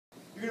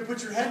You're going to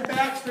put your head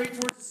back straight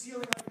towards the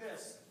ceiling like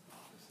this.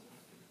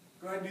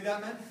 Go ahead and do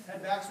that, men.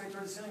 Head back straight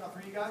towards the ceiling. All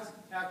three of you guys.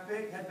 Act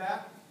big, head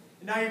back.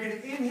 And now you're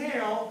going to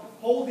inhale,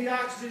 hold the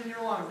oxygen in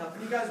your lungs. Now,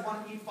 if you guys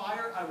want to eat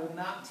fire, I will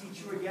not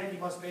teach you again. You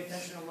must pay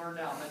attention and learn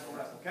now. Mental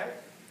rep, okay?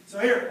 So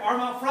here,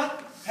 arm out front,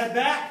 head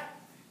back.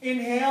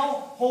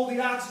 Inhale, hold the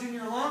oxygen in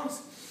your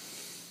lungs.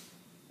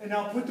 And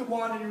now put the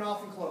wand in your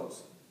mouth and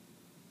close.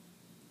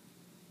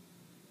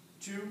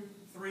 2,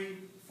 3,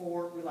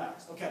 4,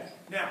 relax. Okay,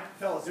 now,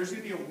 fellas, there's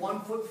going to be a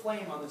 1-foot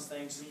flame on this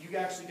thing, so you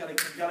actually got to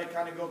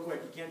kind of go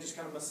quick. You can't just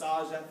kind of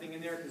massage that thing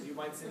in there because you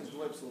might singe the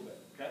lips a little bit,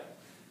 okay?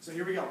 So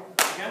here we go.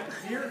 Again,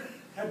 here,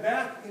 head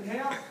back,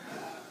 inhale,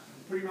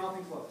 put your mouth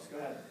in close. Go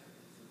ahead.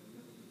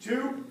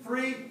 2,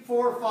 3,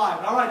 4,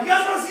 5. All right, you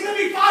guys want to see them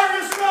eat fire?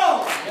 Yes or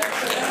no? Yes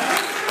or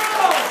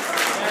no?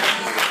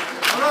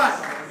 All right.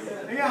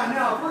 Yeah,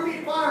 now, if we're going to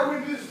eat fire, we're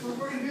going to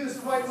do this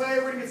the right way.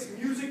 We're going to get some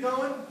music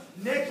going.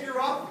 Nick, you're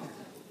up.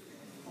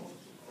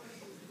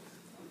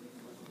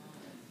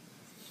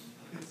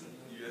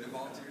 You had to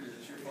volunteer.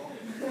 It's your fault.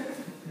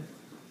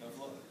 Tough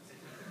luck.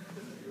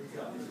 Here we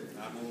go.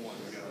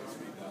 911. We got to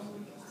speak down.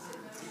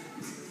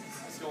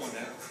 It's going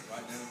down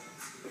right now.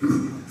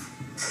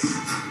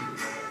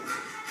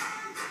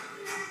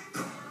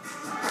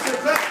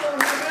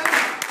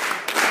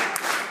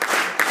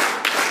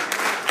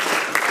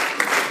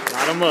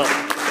 Light them up.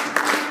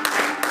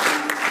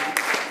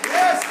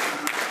 Yes.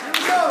 Here we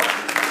go.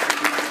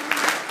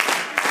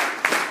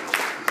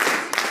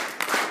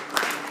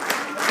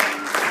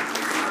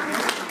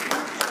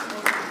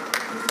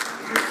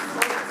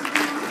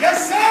 Yes,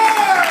 sir.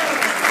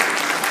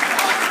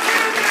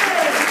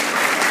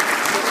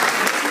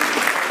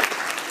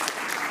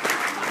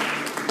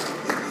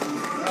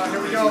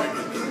 Here we go.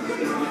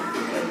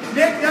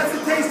 Nick, that's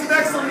the taste of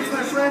excellence,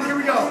 my friend. Here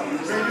we go.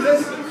 Ready to do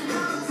this?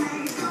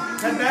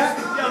 Head back.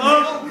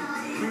 Yellow.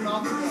 Clean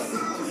off the close.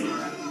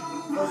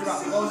 Close your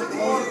mouth. Close it.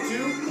 Close it.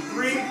 2,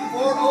 3,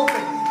 4.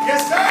 Open.